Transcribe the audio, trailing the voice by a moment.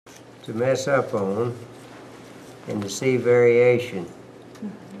to mess up on and to see variation.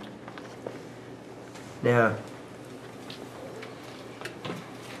 Now,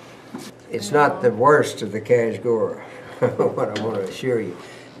 it's not the worst of the Cashmere, what I want to assure you.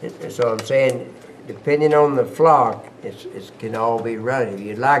 And so I'm saying, depending on the flock, it can all be relative.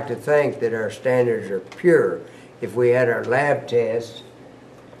 You'd like to think that our standards are pure. If we had our lab tests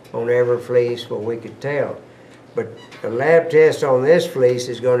on every fleece, well, we could tell. But a lab test on this fleece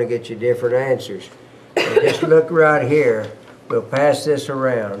is going to get you different answers. And just look right here. We'll pass this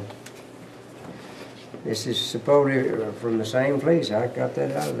around. This is supposedly from the same fleece. I got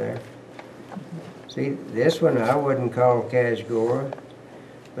that out of there. See, this one I wouldn't call Cashmere,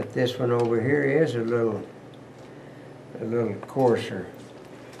 but this one over here is a little coarser.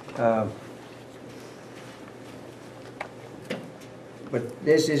 But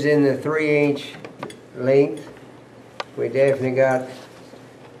this is in the 3-inch length. We definitely got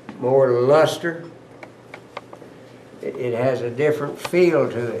more luster. It has a different feel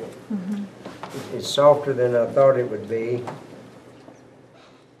to it. Mm-hmm. It's softer than I thought it would be.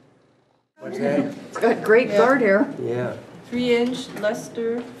 What's that? It's got great guard hair. Yeah. 3-inch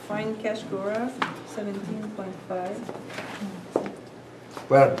luster fine Cashmere, 17.5.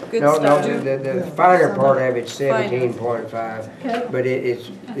 Well, Good no, stuff. the finer part of it's 17.5, but it's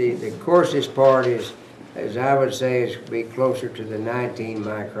the coarsest part is, as I would say, is be closer to the 19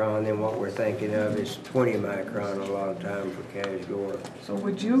 micron than what we're thinking of is 20 micron a lot of time for Cashmere. So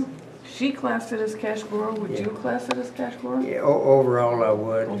would you, she classed it as Cashmere, would you class it as Cashmere? Yeah, overall I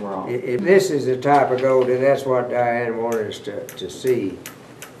would. Overall. If this is the type of gold, and that's what Diane wanted us to see,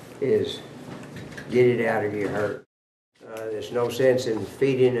 is get it out of your herd. There's no sense in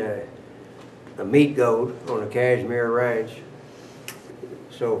feeding a meat goat on a Cashmere ranch.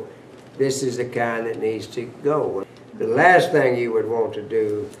 So this is the kind that needs to go. The last thing you would want to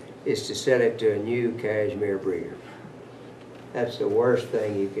do is to sell it to a new Cashmere breeder. That's the worst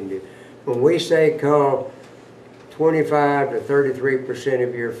thing you can do. When we say cull 25 to 33%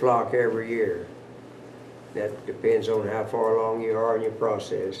 of your flock every year, that depends on how far along you are in your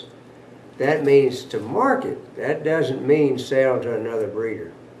process. That means to market. That doesn't mean sell to another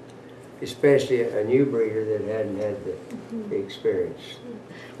breeder, especially a new breeder that hadn't had the experience.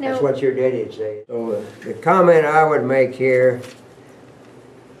 Now, that's what your daddy would say. So the comment I would make here,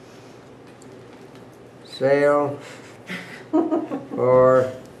 sell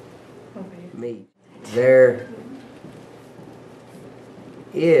or meat. There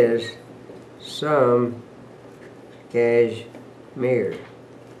is some Cashmere.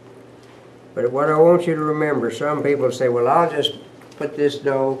 But what I want you to remember, some people say, well, I'll just put this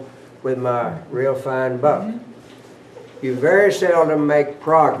doe with my real fine buck. You very seldom make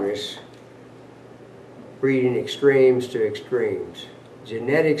progress breeding extremes to extremes.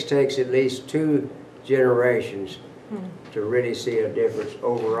 Genetics takes at least 2 generations to really see a difference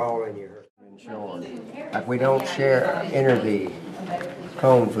overall in your herd. Like we don't enter the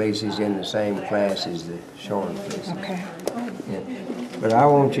comb fleeces in the same class as the shorn fleeces. Okay. Yeah. But I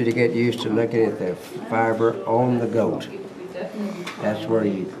want you to get used to looking at the fiber on the goat. That's where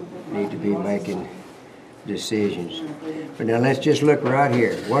you need to be making decisions. But now let's just look right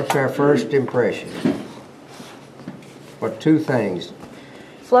here. What's our first impression? What 2 things?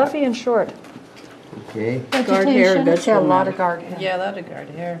 Fluffy and short. Okay. Guard hair, that's a lot of guard hair. Yeah, a lot of guard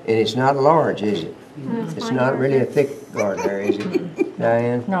hair. And it's not large, is it? It's not really a thick guard hair, is it,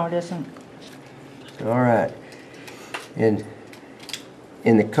 Diane? No, it isn't. All right. And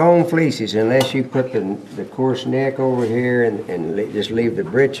in the comb fleeces, unless you put the coarse neck over here and just leave the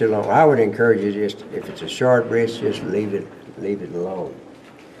britch alone, I would encourage you just, if it's a short britch, just leave it alone.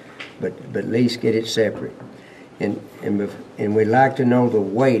 But at least get it separate. And we'd like to know the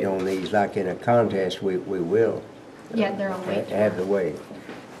weight on these, like in a contest we will. Yeah, they're on weight. Have the weight.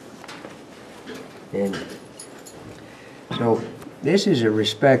 And so this is a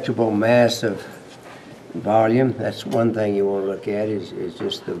respectable mass of volume. That's one thing you want to look at is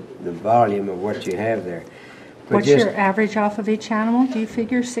just the volume of what you have there. But What's your average off of each animal? Do you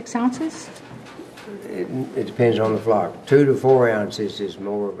figure 6 ounces? It depends on the flock. 2 to 4 ounces is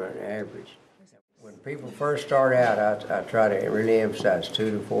more of an average. When people first start out, I try to really emphasize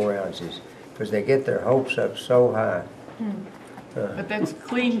 2 to 4 ounces because they get their hopes up so high. But that's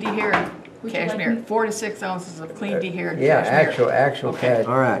clean dehair Cashmere. 4 to 6 ounces of clean dehair Yeah, Cashmere. actual Okay.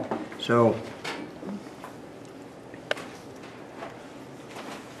 Cashmere. All right, so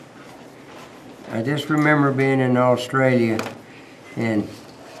I just remember being in Australia, and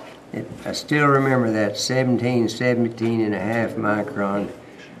I still remember that 17 and a half micron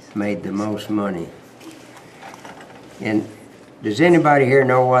made the most money. And does anybody here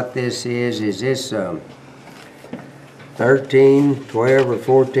know what this is? Is this 13, 12, or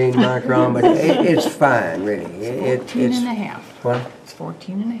 14 micron? But it's fine, really. 14 and a half. What? It's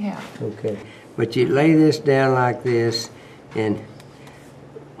 14 and a half. Okay. But you lay this down like this, and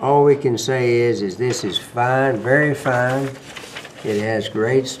all we can say is this is fine, very fine. It has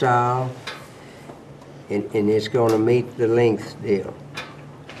great style, and it's going to meet the length deal.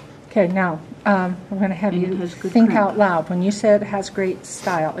 Okay, now, we're going to have And it you has good think print. out loud. When you said it has great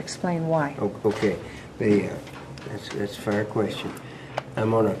style, explain why. Okay, that's a fair question.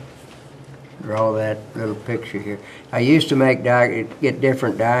 I'm going to draw that little picture here. I used to get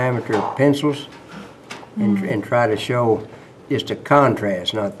different diameter pencils and try to show just a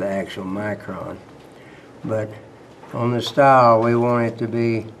contrast, not the actual micron. But on the style, we want it to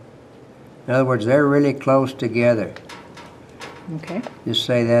be, in other words, they're really close together. Okay. Just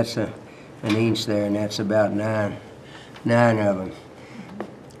say that's an inch there, and that's about nine of them.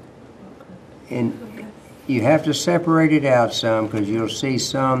 And you have to separate it out some, because you'll see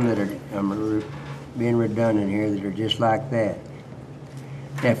some that are, I'm being redundant here, that are just like that.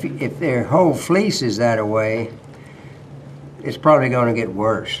 Now, if their whole fleece is that away, it's probably going to get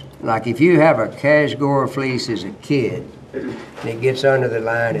worse. Like if you have a Cashmere fleece as a kid, and it gets under the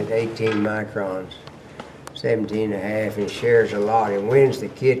line at 18 microns, 17 and a half, and shares a lot and wins the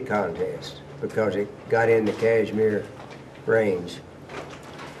kid contest because it got in the Cashmere range.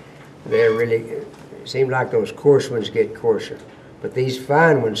 They're really, it seems like those coarse ones get coarser, but these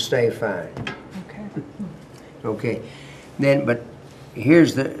fine ones stay fine. Okay. Okay, then, but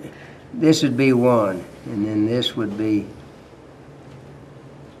here's this would be 1, and then this would be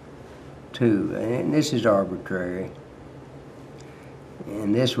 2, and this is arbitrary,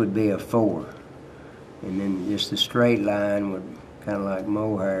 and this would be a 4. And then just the straight line would, kind of like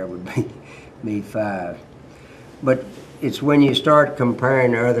mohair, would be 5. But it's when you start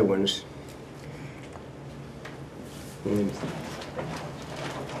comparing other ones.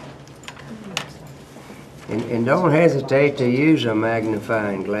 And don't hesitate to use a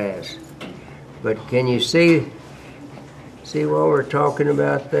magnifying glass. But can you see what we're talking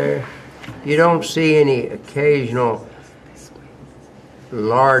about there? You don't see any occasional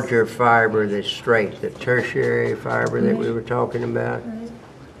larger fiber that's straight, the tertiary fiber that we were talking about.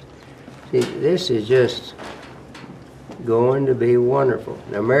 See, this is just going to be wonderful.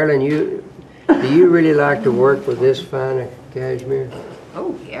 Now, Marilyn, do you really like to work with this fine of cashmere?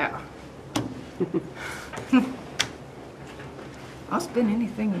 Oh, yeah. I'll spin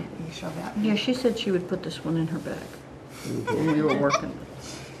anything you shove at me. Yeah, she said she would put this one in her bag when we were working.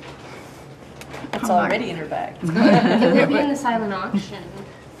 It's already in her bag. It will be in the silent auction.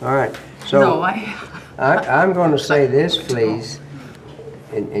 All right, No, so I'm going to say this, please,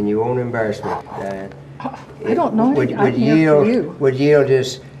 and you won't embarrass me, Diane. I don't know. Would I'm here for you. yield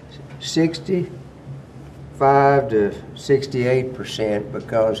just 65 to 68%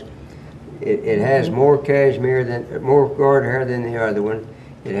 because it has more cashmere more guard hair than the other one.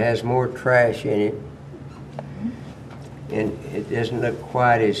 It has more trash in it, and it doesn't look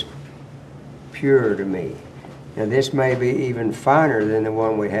quite as pure to me. Now this may be even finer than the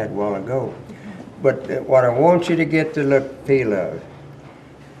one we had a while ago. But what I want you to get the feel of,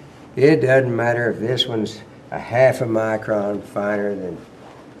 it doesn't matter if this one's a half a micron finer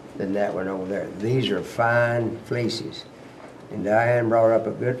than that one over there. These are fine fleeces. And Diane brought up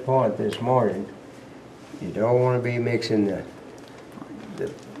a good point this morning. You don't want to be mixing the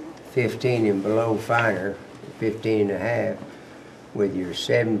 15 and below finer, 15 and a half, with your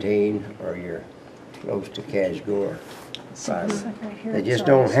 17 or your close to Cashmere fiber. Right here, They just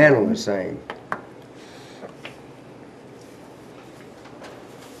sorry. don't handle the same.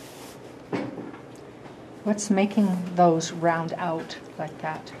 What's making those round out like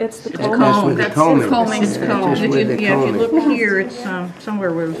that? It's the That's comb. with the That's combing. Combing, That's just with the if you combing. look here, it's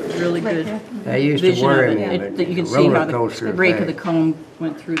somewhere where it's really Right good here. That used to vision of worry it. me, That but you can the see how roller the coaster break of the effect. comb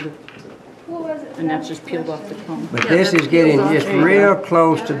went through the, What was it? and that's just peeled off the comb. But this is getting just real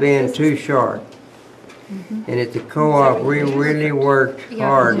close to being too sharp. And at the co-op, we really worked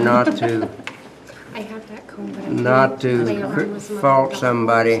hard not to I have that comb, but I not didn't to play around with some other fault dog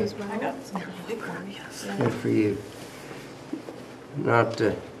somebody. combs as well. Good for you. Not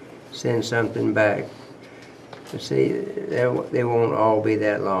to send something back. But see, they won't all be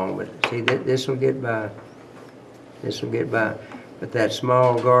that long, but see, this will get by. This will get by. But that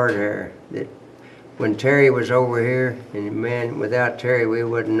small guard hair, that when Terry was over here, and man, without Terry, we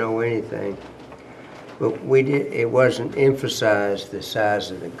wouldn't know anything. But it wasn't emphasized the size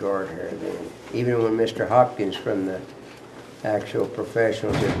of the guard hair then. Even when Mr. Hopkins from the actual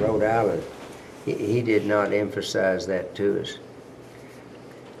professionals at Rhode Island, he did not emphasize that to us.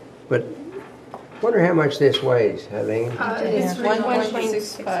 But wonder how much this weighs, Helene? It's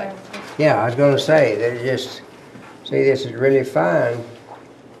 1.65. Yeah, I was gonna say, they're just, see, this is really fine,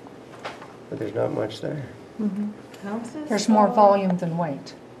 but there's not much there. Ounces? There's more volume than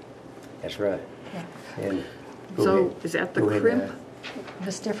weight. That's right. And go So ahead. is that the Go ahead, crimp? Diane.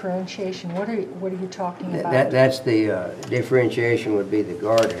 This differentiation, what are you talking about? That's the differentiation would be the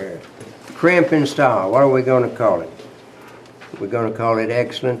guard hair. Crimp and style, what are we gonna call it? We're gonna call it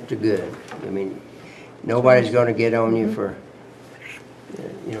excellent to good. I mean, nobody's gonna get on you for,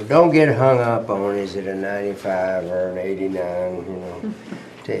 you know, don't get hung up on is it a 95 or an 89, you know,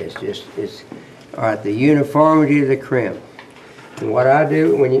 test. Just, it's, all right, the uniformity of the crimp. And what I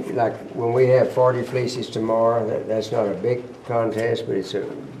do, when we have 40 fleeces tomorrow, that's not a big contest, but it's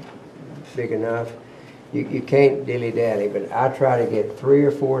big enough. You can't dilly-dally, but I try to get 3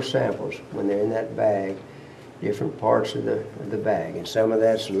 or 4 samples when they're in that bag, different parts of the bag, and some of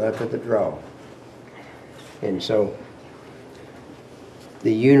that's luck of the draw. And so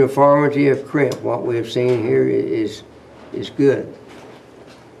the uniformity of crimp, what we've seen here is good.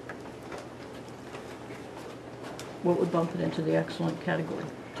 What would bump it into the excellent category,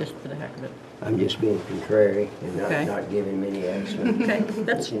 just for the heck of it? I'm just being contrary and Okay. not giving many excellent. Okay,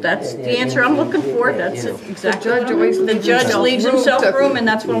 that's the answer I'm looking for. That's You know. exactly The what judge I'm always The leaves judge himself leaves room himself to- room, and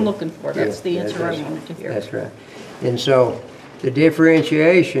that's what I'm looking for. That's Yeah, the answer I that's- wanted to hear. That's right. And so the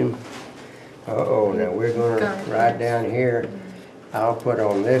differentiation, now we're gonna write down here, I'll put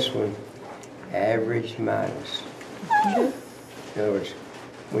on this one, average minus. In other words,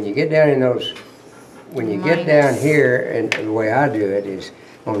 when you get down in those, when you get down here, and the way I do it is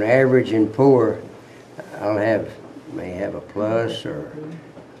on average and poor, may have a plus or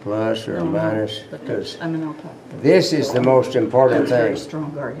a minus, because I mean, I'll talk. this is the most important That's very thing,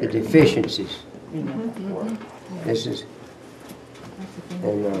 strong guard the here. deficiencies. This is,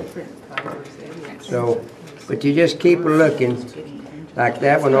 and so, but you just keep looking, like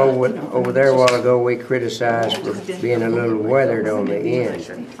that one over there a while ago, we criticized for being a little weathered on the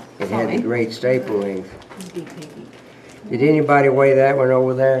end. It had the great staple length. Did anybody weigh that one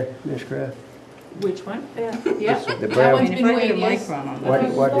over there, Ms. Kraft? Which one? Yeah. Yeah, The that brown- one's been weighed, yes.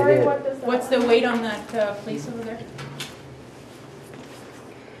 What did it? What's the weight on that fleece over there?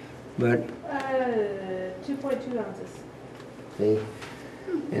 But, 2.2 ounces. see,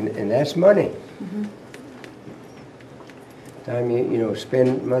 and that's money. Time you know,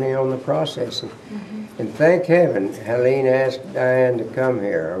 spend money on the processing. And thank heaven, Helene asked Diane to come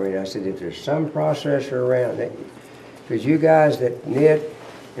here. I mean, I said, if there's some processor around it, because you guys that knit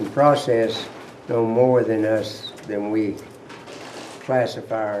and process know more than us, than we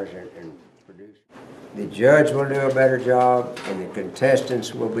classifiers and producers. The judge will do a better job, and the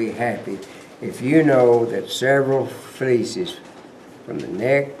contestants will be happy if you know that several fleeces from the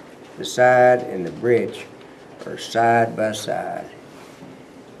neck, the side, and the breech are side by side.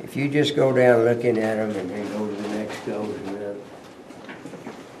 If you just go down looking at them and then go to the next goes and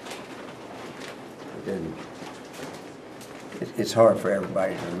then it's hard for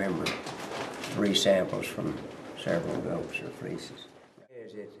everybody to remember 3 samples from several goats or fleeces.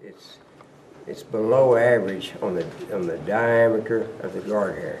 It's below average on the diameter of the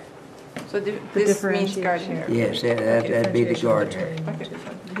guard hair. So this means guard hair. Yes, that'd be the guard hair.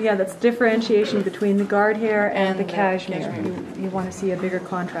 Yeah, that's differentiation between the guard hair and the cashmere. You want to see a bigger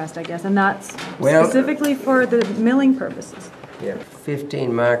contrast, I guess, and that's Well- specifically for the milling purposes. Yeah,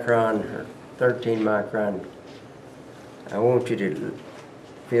 15 micron or 13 micron. I want you to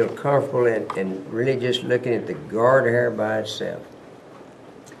feel comfortable and really just looking at the guard hair by itself.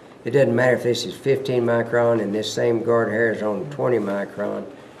 It doesn't matter if this is 15 micron and this same guard hair is on 20 micron,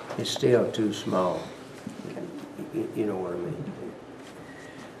 it's still too small. You know what I mean.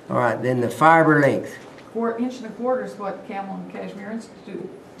 All right, then the fiber length. 4 1 1/4 is what Camel and Cashmere Institute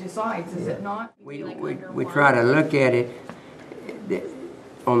decides, is it not? We try to look at it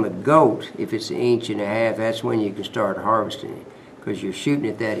on the goat. If it's 1.5 inches, that's when you can start harvesting it, because you're shooting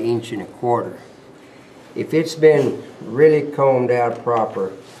at that 1.25 inches. If it's been really combed out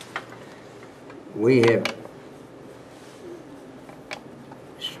proper, we have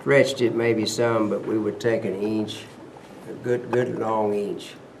stretched it maybe some, but we would take 1 inch, a good long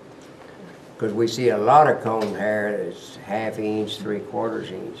inch. Because we see a lot of combed hair that's 1/2 inch,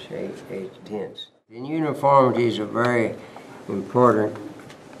 3/4 inch, 8/10. And uniformity is a very important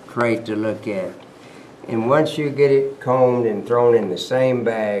trait to look at. And once you get it combed and thrown in the same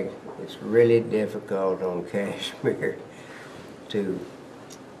bag, it's really difficult on cashmere to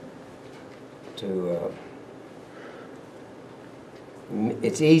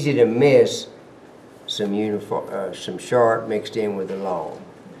it's easy to miss some sharp mixed in with the long.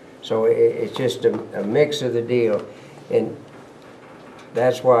 So it's just a mix of the deal. And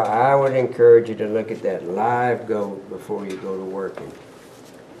that's why I would encourage you to look at that live goat before you go to working.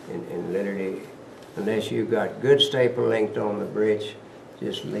 And literally, unless you've got good staple length on the britch,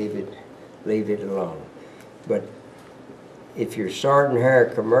 just leave it alone. But if you're sorting hair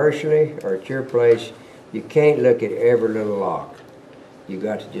commercially or at your place, you can't look at every little lock. You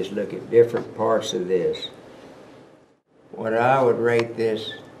got to just look at different parts of this. What I would rate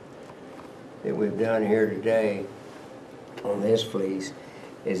this that we've done here today on this fleece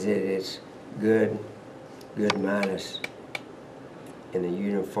is that it's good minus in the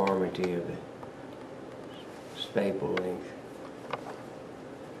uniformity of the staple length.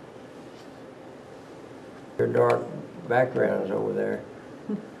 Your dark backgrounds over there.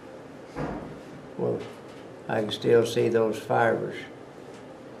 Well, I can still see those fibers.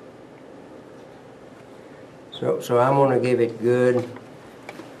 So I'm going to give it good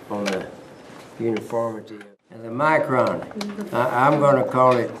on the uniformity. And the Micron, I'm going to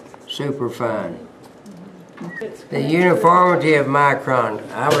call it super fine. The uniformity of Micron,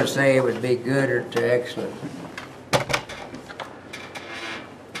 I would say it would be good to excellent.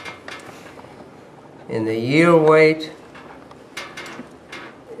 And the yield weight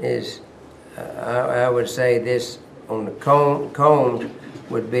is, I would say this on the combed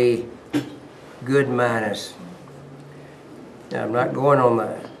would be good minus. Now, I'm not going on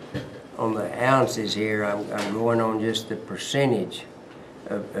the ounces here. I'm going on just the percentage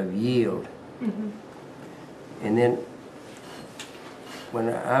of yield. Mm-hmm. And then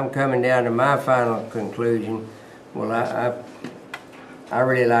when I'm coming down to my final conclusion, well, I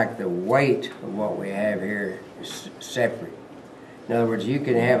really like the weight of what we have here separate. In other words, you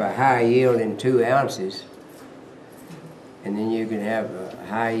can have a high yield in 2 ounces, and then you can have a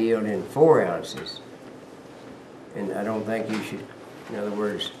high yield in 4 ounces. And I don't think you should, in other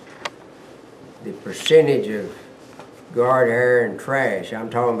words, the percentage of guard hair and trash, I'm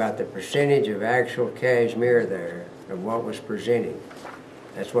talking about the percentage of actual cashmere there, of what was presented.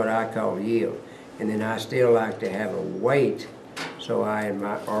 That's what I call yield. And then I still like to have a weight, so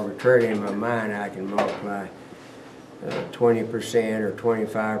arbitrarily in my mind, I can multiply 20% or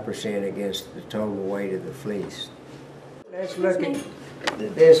 25% against the total weight of the fleece. Let's look at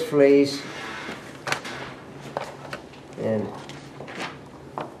this fleece. And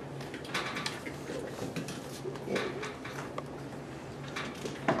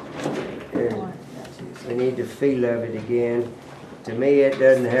we need the feel of it again. To me, it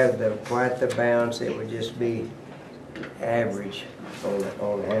doesn't have quite the bounce. It would just be average on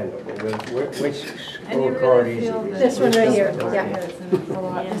the handle. Which scorecard is it? This one right here, yeah.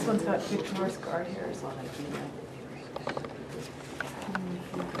 This one's got good horse guard hairs on it.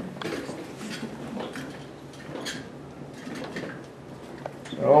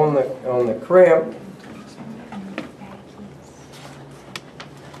 So on the crimp,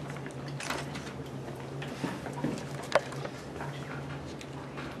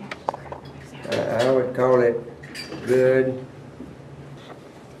 I would call it good.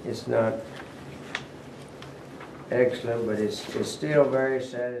 It's not excellent, but it's still very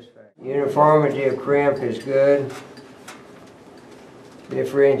satisfactory. Uniformity of crimp is good.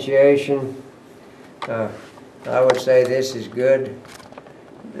 Differentiation, I would say this is good.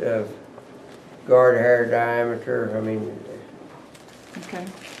 Guard hair diameter, I mean. Okay.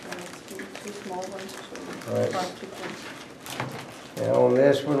 Right. Now on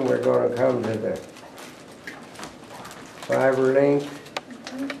this one, we're going to come to the fiber length.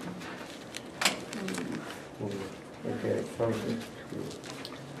 Look at it closer.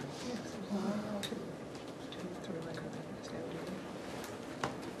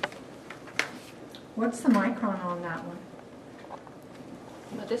 What's the micron on that one?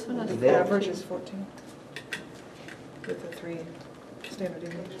 This one has The Average is 14 with the 3 standard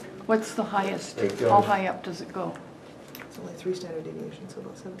deviations. What's the highest? It goes- How high up does it go? It's only 3 standard deviations, so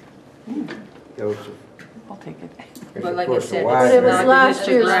about 7. Goes I'll take it. to, But like I of course, said, the But it's it was not last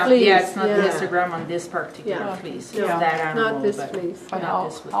the year's histogram. fleece, Yeah, it's not the yeah. histogram on this particular Yeah. fleece. No, that animal, not this but fleece. But not how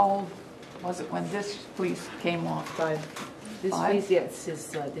this one. old was it when this fleece came off? 5. This 5? fleece, yes, is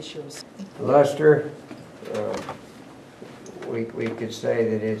this year's. luster, we could say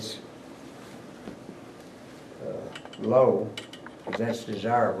that it's low, because that's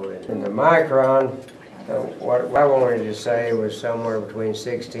desirable. And the micron, what I wanted to say was somewhere between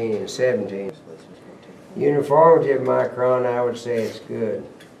 16 and 17. Uniformity of micron, I would say it's good.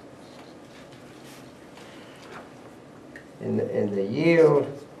 And the yield,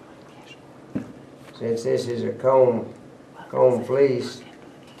 since this is a comb fleece,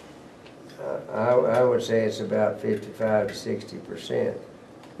 I would say it's about 55 to 60%.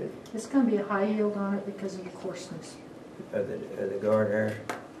 It's going to be a high yield on it because of the coarseness of the guard hair?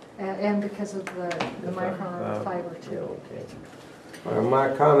 and because of the micron of the fiber Yeah, too. okay. Well,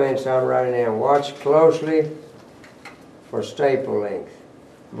 my comments I'm writing down. Watch closely for staple length.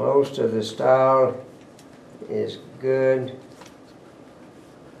 Most of the style is good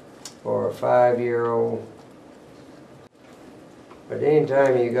for a 5-year-old. But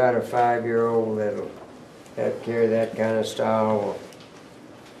anytime you got a 5-year-old that'll carry that kind of style, well,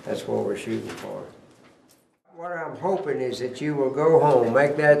 that's what we're shooting for. What I'm hoping is that you will go home,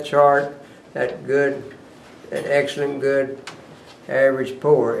 make that chart, that good, that excellent, good, average,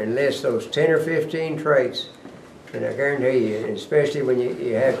 poor, and list those 10 or 15 traits. And I guarantee you, and especially when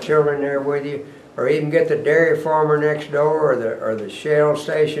you have children there with you, or even get the dairy farmer next door or the shell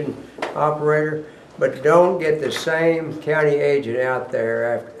station operator, but don't get the same county agent out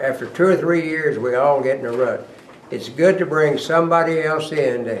there. After 2 or 3 years, we all get in a rut. It's good to bring somebody else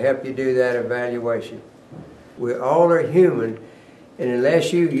in to help you do that evaluation. We all are human, and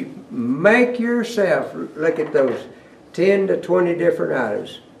unless you make yourself look at those 10 to 20 different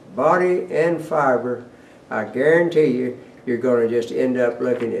items, body and fiber, I guarantee you, you're going to just end up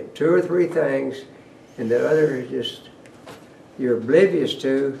looking at 2 or 3 things, and the other is just you're oblivious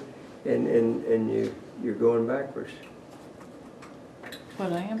to, and you're going backwards.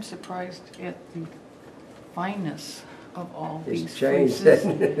 But I am surprised at the fineness of all It's these changed, fleeces.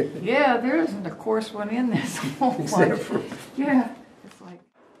 hasn't it? Yeah, there isn't a coarse one in this whole Except bunch. for- Yeah, it's like,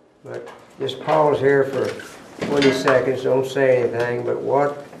 But just pause here for 20 seconds, don't say anything, but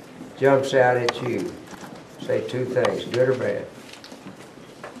what jumps out at you? Say 2 things, good or bad.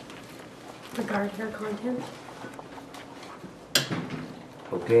 The guard hair content.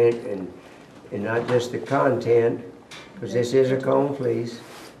 Okay, and not just the content, because this is a comb fleece,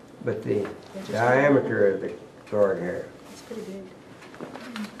 but the diameter of the guard hair. It's pretty big.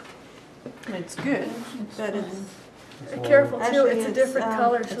 it's good. But it's, Careful too, Actually, it's a it's, different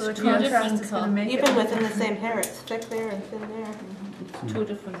color, so the it's contrast is going to make it. Even within the same hair, it's thick there and thin there. Two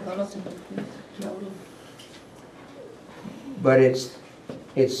different colors in the model. But it's,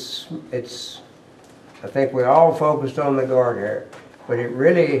 I think we all focused on the guard hair, but it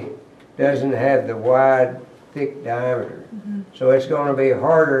really doesn't have the wide, thick diameter. So it's going to be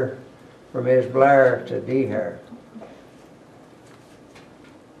harder for Ms. Blair to dehair.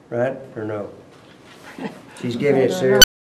 Right or no? She's giving it serious